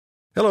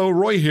Hello,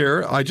 Roy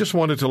here. I just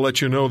wanted to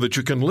let you know that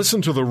you can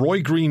listen to The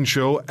Roy Green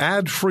Show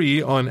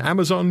ad-free on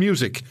Amazon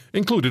Music,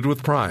 included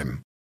with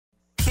Prime.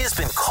 He's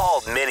been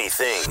called many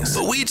things,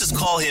 but we just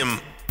call him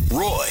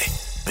Roy.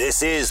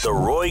 This is The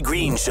Roy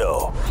Green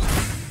Show.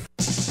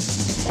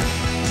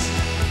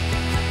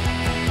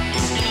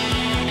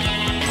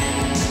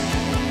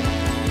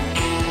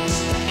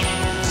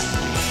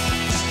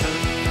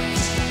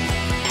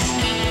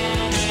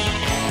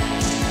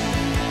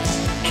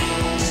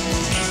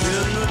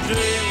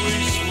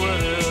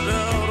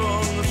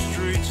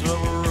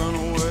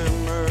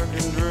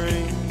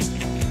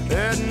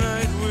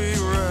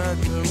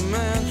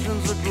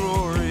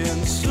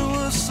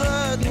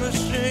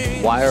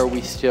 Why are we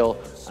still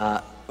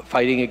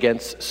fighting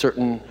against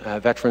certain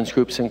veterans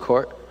groups in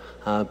court?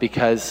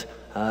 Because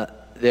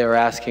they're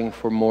asking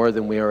for more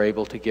than we are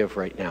able to give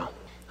right now.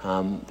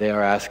 They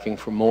are asking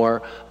for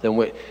more than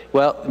we...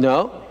 Well,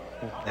 no.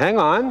 Hang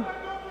on.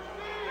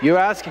 You're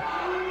asking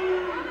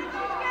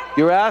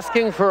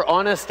for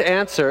honest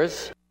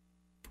answers.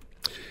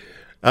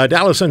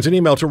 Dallas sends an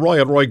email to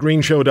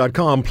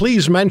roy@roygreenshow.com.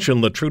 Please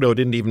mention that Trudeau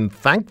didn't even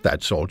thank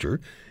that soldier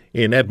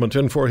in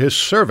Edmonton for his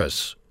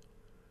service.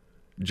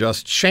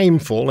 Just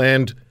shameful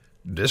and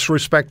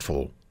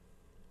disrespectful.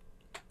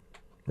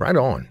 Right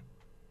on.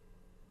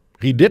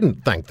 He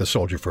didn't thank the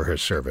soldier for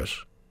his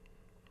service.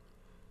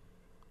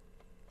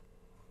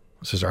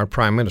 This is our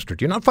Prime Minister.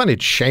 Do you not find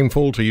it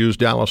shameful, to use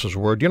Dallas's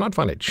word, do you not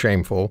find it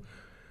shameful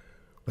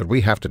that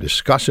we have to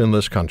discuss in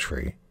this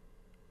country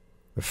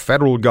the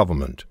federal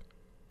government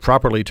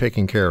properly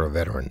taking care of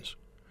veterans?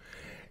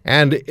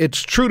 And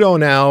it's Trudeau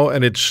now,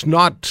 and it's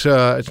not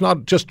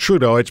just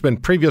Trudeau, it's been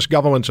previous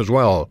governments as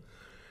well.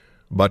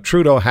 But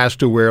Trudeau has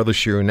to wear the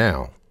shoe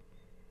now.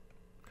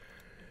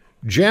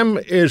 Jim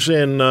is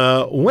in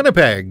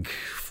Winnipeg,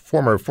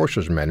 former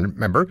Forces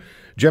member.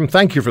 Jim,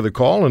 thank you for the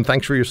call, and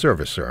thanks for your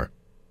service, sir.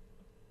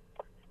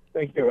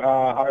 Thank you.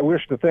 I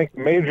wish to thank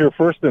the Major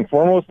first and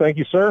foremost. Thank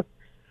you, sir.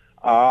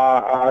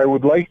 I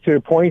would like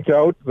to point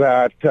out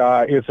that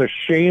it's a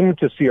shame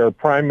to see our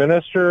Prime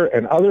Minister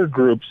and other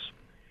groups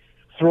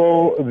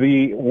throw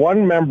the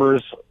one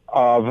members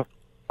of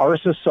our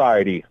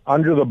society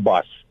under the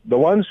bus. The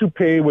ones who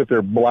pay with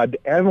their blood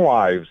and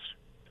lives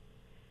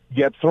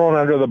get thrown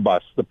under the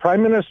bus. The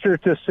Prime Minister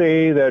to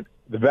say that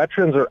the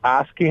veterans are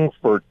asking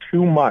for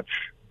too much.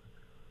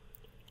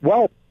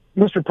 Well,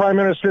 Mr. Prime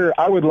Minister,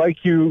 I would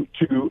like you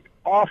to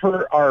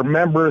offer our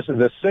members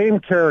the same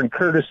care and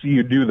courtesy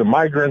you do the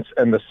migrants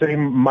and the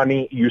same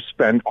money you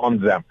spend on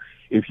them.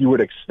 If you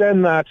would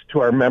extend that to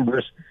our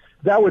members,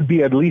 that would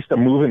be at least a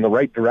move in the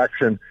right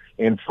direction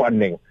in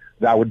funding.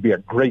 That would be a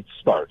great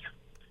start.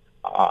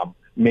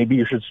 Maybe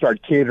you should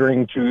start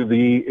catering to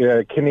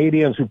the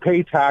Canadians who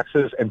pay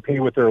taxes and pay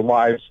with their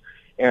lives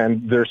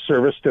and their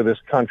service to this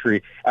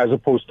country, as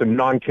opposed to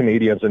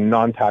non-Canadians and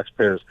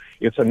non-taxpayers.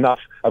 It's enough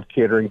of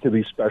catering to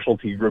these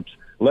specialty groups.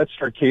 Let's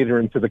start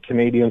catering to the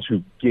Canadians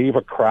who gave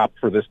a crap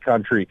for this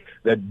country,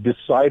 that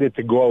decided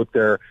to go out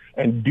there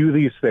and do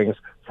these things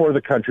for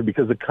the country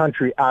because the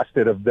country asked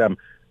it of them.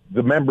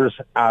 The members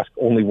ask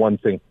only one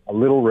thing: a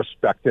little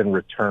respect in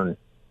return.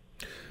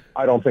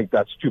 I don't think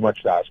that's too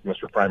much to ask,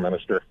 Mr. Prime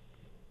Minister.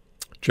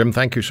 Jim,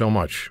 thank you so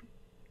much.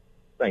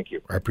 Thank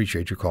you. I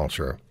appreciate your call,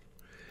 sir.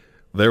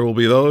 There will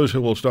be those who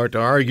will start to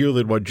argue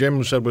that what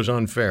Jim said was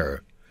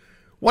unfair.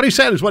 What he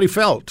said is what he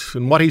felt,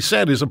 and what he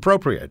said is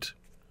appropriate.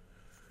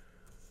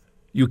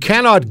 You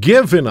cannot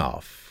give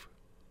enough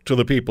to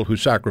the people who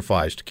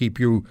sacrificed to keep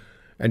you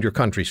and your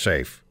country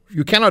safe.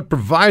 You cannot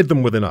provide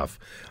them with enough.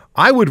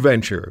 I would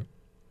venture,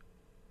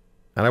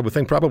 and I would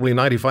think probably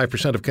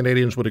 95% of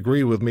Canadians would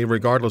agree with me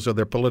regardless of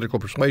their political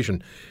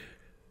persuasion,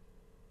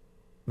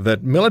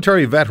 that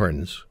military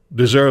veterans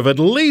deserve at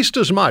least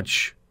as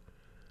much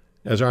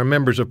as our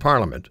members of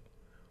Parliament.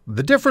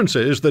 The difference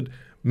is that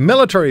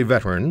military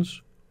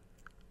veterans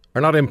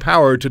are not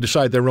empowered to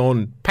decide their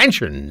own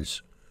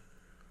pensions,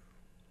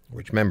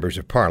 which members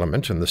of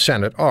Parliament and the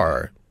Senate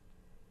are.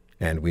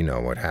 And we know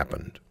what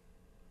happened.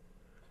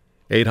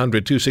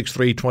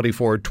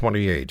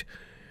 800-263-2428.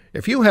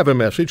 If you have a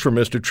message for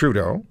Mr.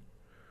 Trudeau,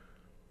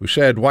 who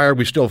said, why are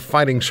we still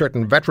fighting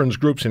certain veterans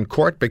groups in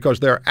court?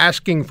 Because they're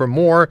asking for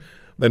more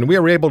than we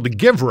are able to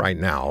give right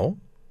now.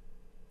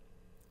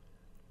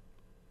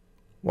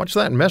 What's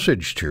that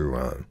message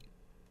to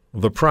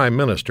the Prime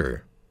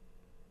Minister?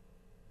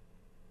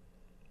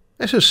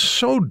 This is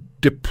so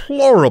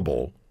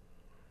deplorable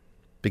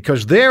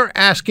because they're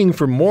asking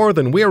for more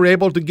than we are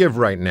able to give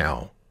right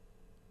now.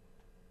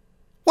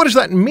 What does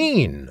that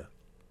mean?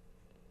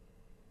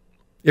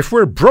 If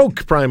we're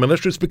broke, Prime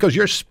Minister, it's because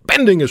your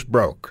spending is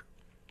broke.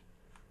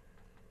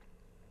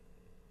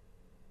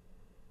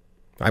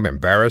 I'm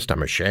embarrassed.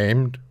 I'm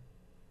ashamed.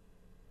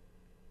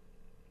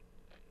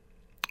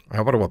 I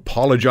want to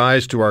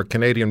apologize to our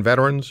Canadian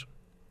veterans.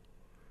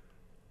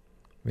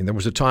 I mean, there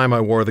was a time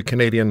I wore the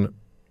Canadian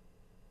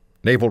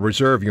Naval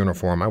Reserve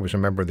uniform. I was a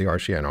member of the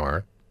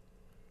RCNR.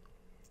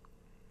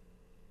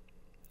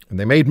 And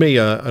they made me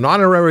an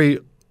honorary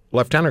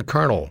lieutenant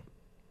colonel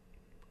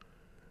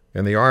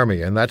in the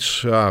Army, and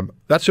that's a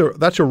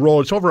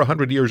role. It's over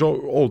 100 years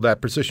old,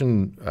 that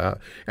position,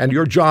 and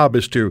your job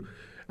is to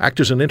act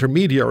as an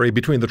intermediary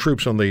between the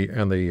troops and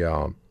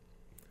the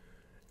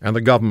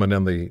government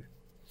and the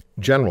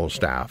general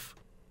staff.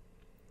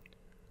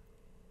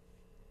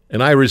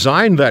 And I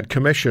resigned that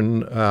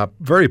commission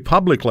very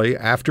publicly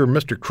after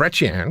Mr.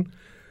 Chrétien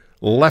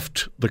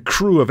left the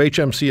crew of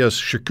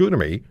HMCS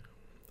Chicoutimi,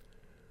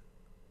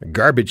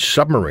 garbage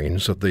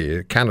submarines that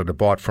the Canada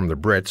bought from the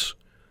Brits,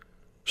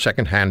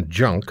 second-hand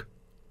junk.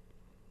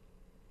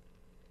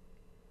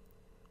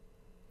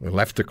 They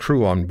left the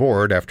crew on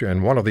board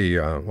and one of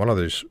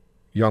these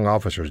young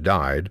officers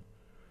died.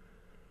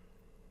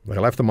 They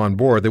left them on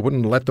board. They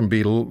wouldn't let them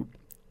be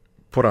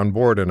put on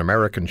board an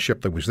American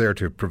ship that was there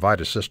to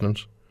provide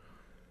assistance.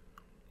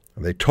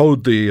 And they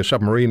towed the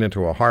submarine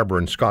into a harbor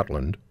in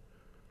Scotland.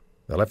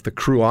 They left the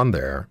crew on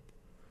there.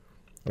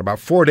 And about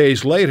 4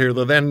 days later,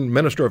 the then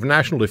Minister of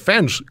National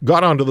Defense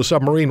got onto the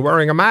submarine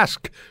wearing a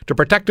mask to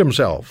protect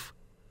himself.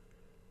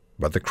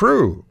 But the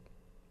crew,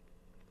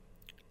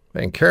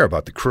 they didn't care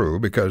about the crew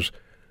because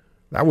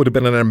that would have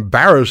been an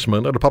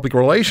embarrassment and a public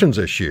relations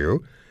issue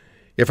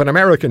if an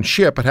American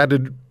ship had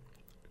to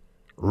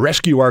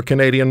rescue our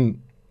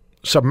Canadian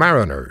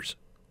submariners.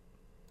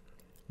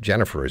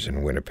 Jennifer is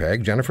in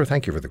Winnipeg. Jennifer,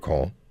 thank you for the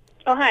call.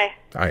 Oh, hi.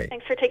 Hi.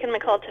 Thanks for taking my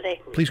call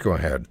today. Please go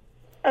ahead.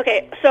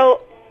 Okay,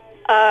 so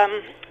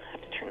I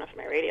have to turn off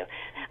my radio.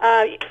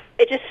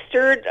 It just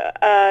stirred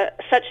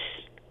such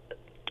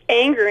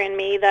anger in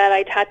me that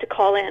I had to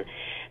call in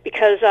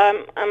because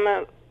I'm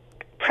a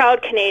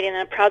proud Canadian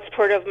and a proud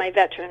supporter of my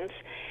veterans.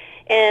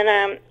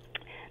 And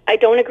I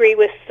don't agree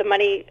with the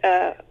money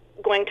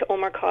going to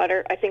Omar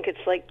Khadr. I think it's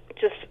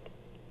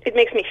it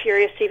makes me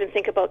furious to even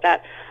think about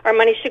that. Our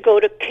money should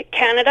go to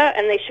Canada,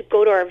 and they should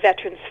go to our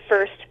veterans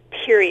first,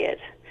 period.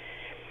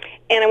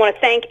 And I want to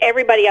thank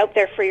everybody out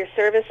there for your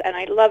service, and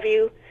I love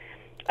you.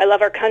 I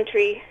love our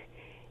country.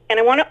 And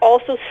I want to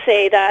also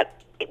say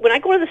that when I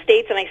go to the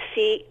States and I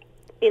see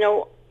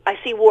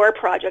War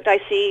Project, I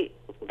see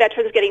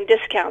veterans getting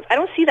discounts. I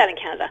don't see that in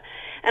Canada.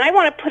 And I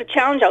want to put a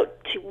challenge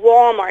out to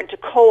Walmart, to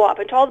Co-op,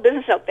 and to all the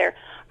business out there.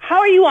 How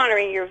are you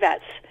honoring your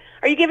vets?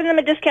 Are you giving them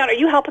a discount? Are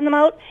you helping them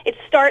out? It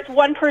starts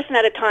one person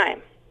at a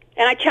time.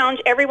 And I challenge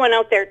everyone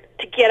out there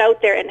to get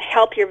out there and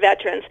help your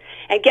veterans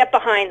and get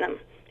behind them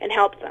and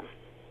help them.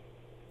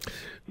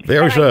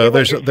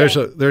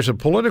 There's a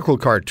political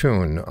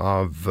cartoon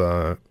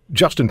of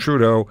Justin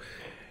Trudeau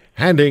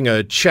handing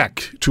a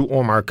check to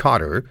Omar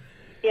Khadr.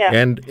 Yeah.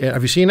 And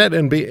have you seen it?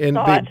 And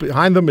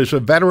behind them is a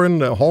veteran,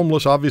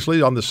 homeless,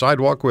 obviously, on the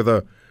sidewalk with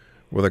a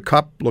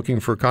cup, looking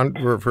for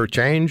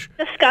change.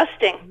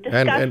 Disgusting.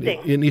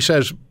 And he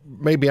says,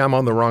 maybe I'm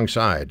on the wrong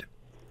side.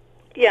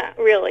 Yeah,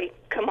 really.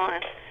 Come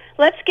on.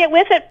 Let's get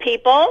with it,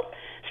 people.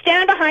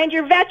 Stand behind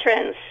your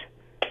veterans.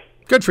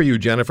 Good for you,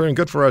 Jennifer, and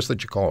good for us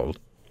that you called.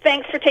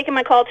 Thanks for taking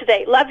my call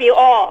today. Love you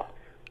all.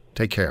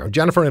 Take care.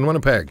 Jennifer in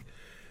Winnipeg.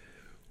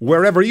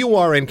 Wherever you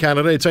are in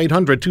Canada, it's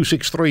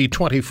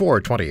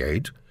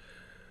 800-263-2428.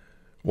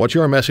 What's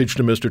your message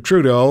to Mr.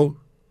 Trudeau?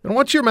 And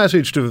what's your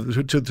message to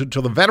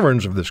the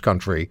veterans of this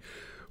country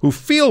who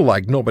feel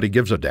like nobody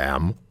gives a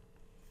damn?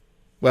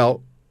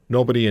 Well,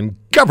 nobody in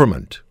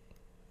government.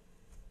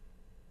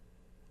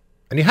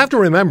 And you have to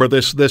remember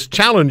this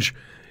challenge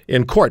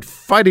in court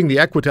fighting the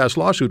Equitas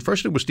lawsuit.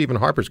 First it was Stephen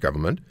Harper's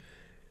government,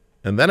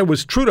 and then it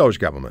was Trudeau's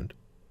government.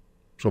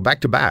 So back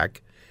to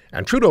back.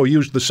 And Trudeau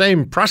used the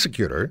same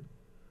prosecutor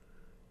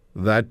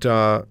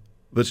that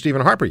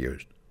Stephen Harper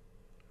used.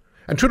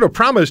 And Trudeau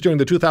promised during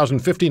the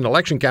 2015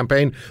 election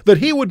campaign that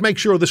he would make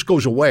sure this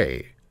goes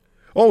away.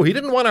 Oh, he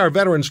didn't want our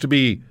veterans to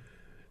be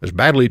as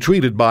badly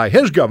treated by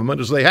his government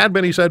as they had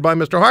been, he said, by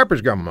Mr.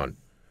 Harper's government.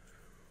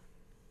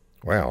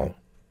 Well,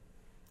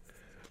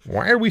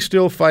 why are we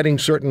still fighting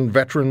certain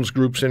veterans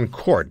groups in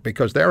court?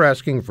 Because they're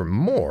asking for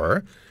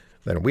more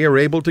than we are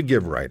able to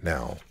give right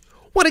now.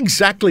 What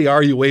exactly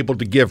are you able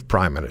to give,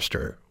 Prime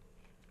Minister?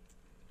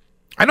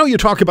 I know you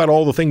talk about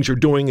all the things you're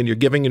doing and you're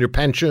giving in your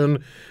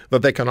pension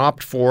that they can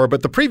opt for,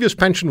 but the previous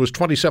pension was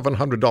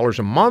 $2,700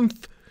 a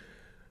month,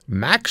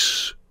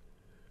 max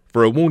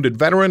for a wounded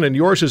veteran, and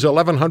yours is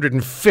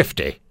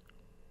 $1,150.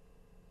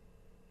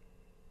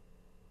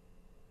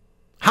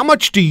 How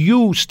much do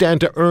you stand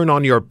to earn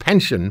on your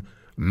pension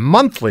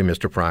monthly,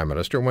 Mr. Prime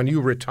Minister, when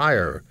you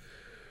retire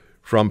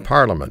from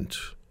Parliament?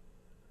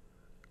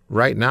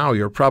 Right now,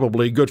 you're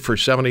probably good for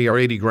 70 or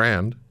 80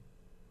 grand.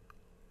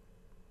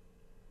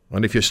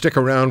 And if you stick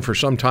around for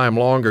some time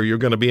longer, you're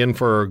going to be in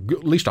for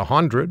at least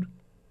 100,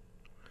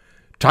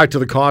 tied to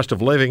the cost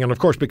of living. And of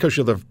course, because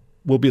you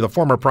will be the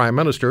former Prime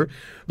Minister,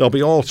 there'll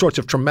be all sorts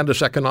of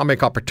tremendous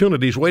economic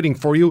opportunities waiting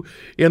for you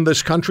in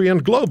this country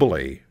and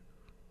globally.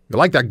 You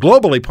like that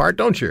globally part,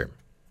 don't you?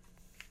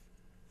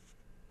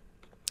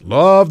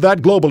 Love that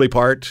globally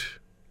part.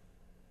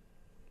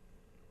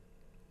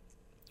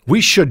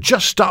 We should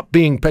just stop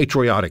being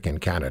patriotic in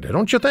Canada,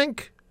 don't you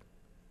think?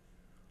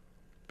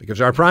 Because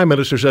our Prime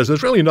Minister says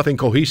there's really nothing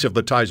cohesive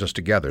that ties us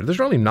together. There's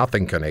really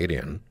nothing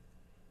Canadian.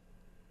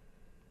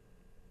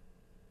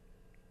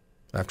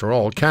 After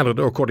all,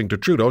 Canada, according to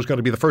Trudeau, is going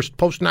to be the first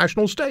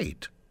post-national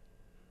state.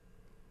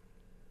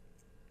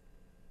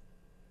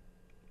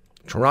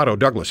 Toronto,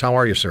 Douglas, how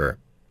are you, sir?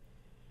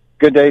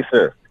 Good day,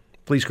 sir.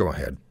 Please go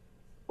ahead.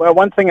 Well,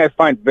 one thing I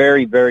find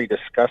very, very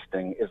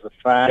disgusting is the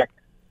fact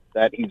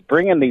that he's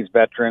bringing these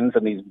veterans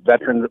and these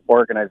veteran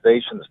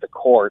organizations to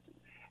court,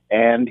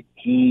 and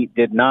he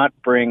did not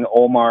bring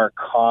Omar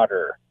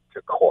Khadr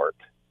to court.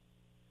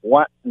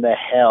 What in the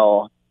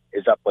hell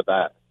is up with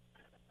that?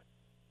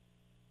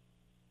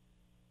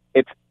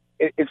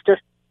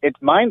 It's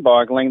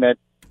mind-boggling that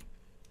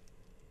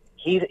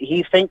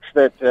he thinks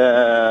that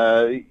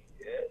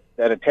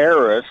that a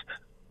terrorist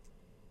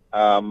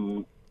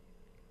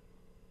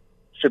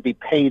should be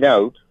paid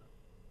out,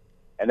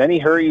 and then he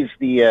hurries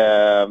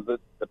the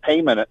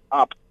payment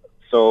up.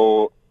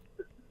 So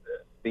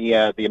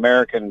the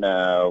American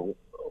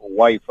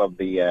wife of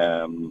the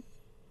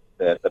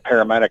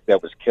paramedic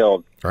that was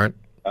killed, right,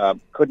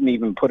 couldn't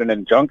even put an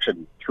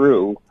injunction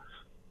through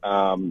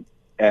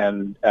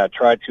and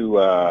try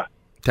to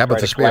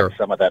collect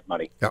some of that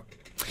money. Yeah.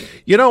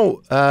 You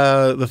know,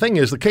 the thing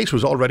is, the case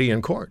was already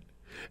in court,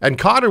 and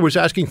Khadr was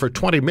asking for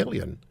 $20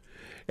 million.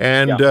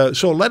 And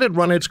so let it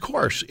run its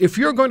course. If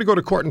you're going to go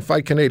to court and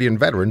fight Canadian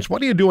veterans,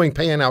 what are you doing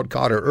paying out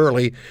Khadr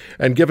early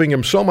and giving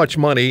him so much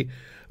money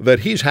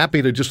that he's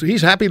happy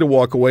to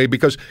walk away?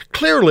 Because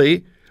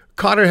clearly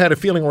Khadr had a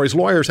feeling, or his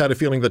lawyers had a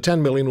feeling, that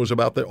 $10 million was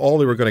about all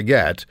they were going to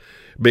get,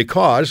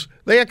 because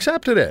they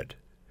accepted it.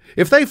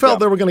 If they felt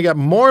they were going to get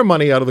more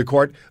money out of the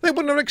court, they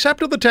wouldn't have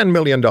accepted the $10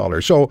 million.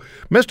 So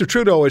Mr.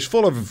 Trudeau is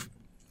full of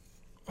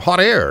hot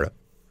air.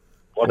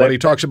 Well, what he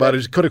talks about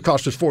is it could have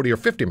cost us $40 or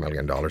 $50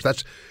 million.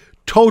 That's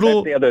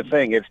total. That's the other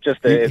thing. It's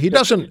just a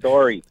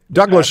story,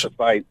 Douglas,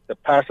 to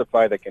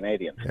pacify the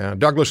Canadians. Yeah,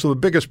 Douglas, the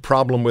biggest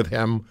problem with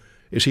him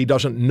is he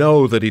doesn't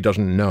know that he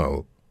doesn't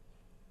know.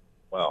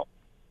 Well,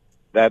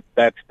 that's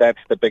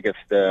the biggest.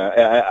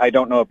 I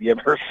don't know if you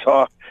ever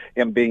saw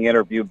him being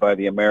interviewed by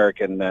the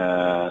American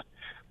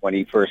when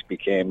he first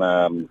became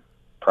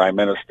prime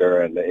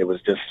minister, and it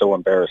was just so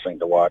embarrassing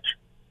to watch.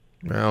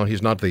 Well,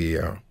 he's not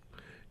the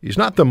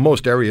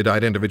most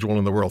erudite individual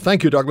in the world.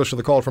 Thank you, Douglas, for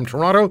the call from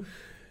Toronto.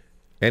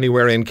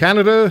 Anywhere in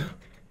Canada,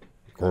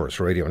 Corus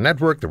Radio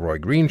Network, The Roy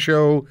Green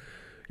Show,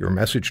 your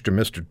message to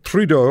Mr.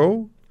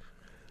 Trudeau,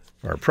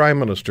 our Prime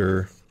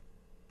Minister.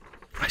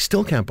 I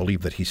still can't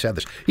believe that he said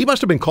this. He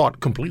must have been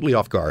caught completely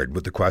off guard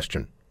with the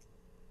question.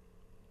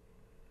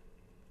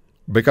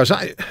 Because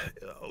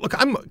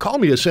call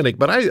me a cynic,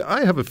 but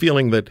I have a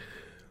feeling that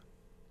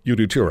you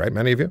do too, right?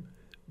 Many of you?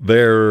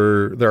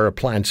 There are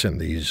plants in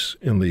these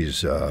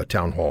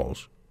town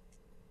halls.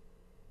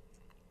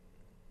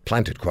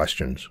 Planted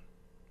questions.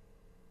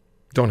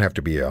 Don't have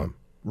to be a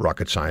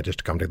rocket scientist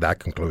to come to that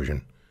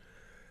conclusion.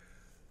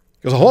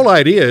 Because the whole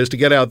idea is to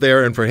get out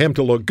there and for him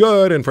to look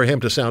good and for him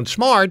to sound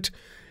smart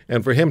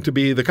and for him to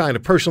be the kind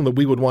of person that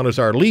we would want as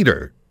our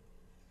leader.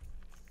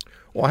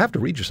 Well, I have to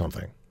read you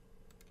something.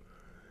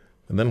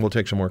 And then we'll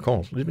take some more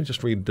calls. Let me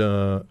just read,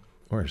 where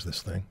is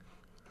this thing?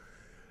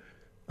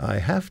 I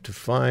have to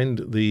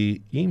find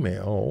the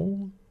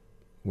email.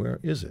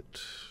 Where is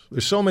it?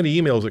 There's so many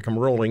emails that come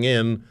rolling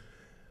in.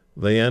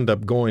 They end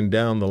up going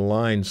down the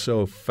line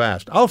so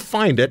fast. I'll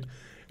find it,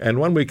 and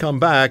when we come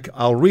back,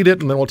 I'll read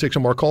it, and then we'll take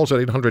some more calls at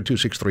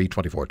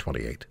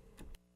 800-263-2428.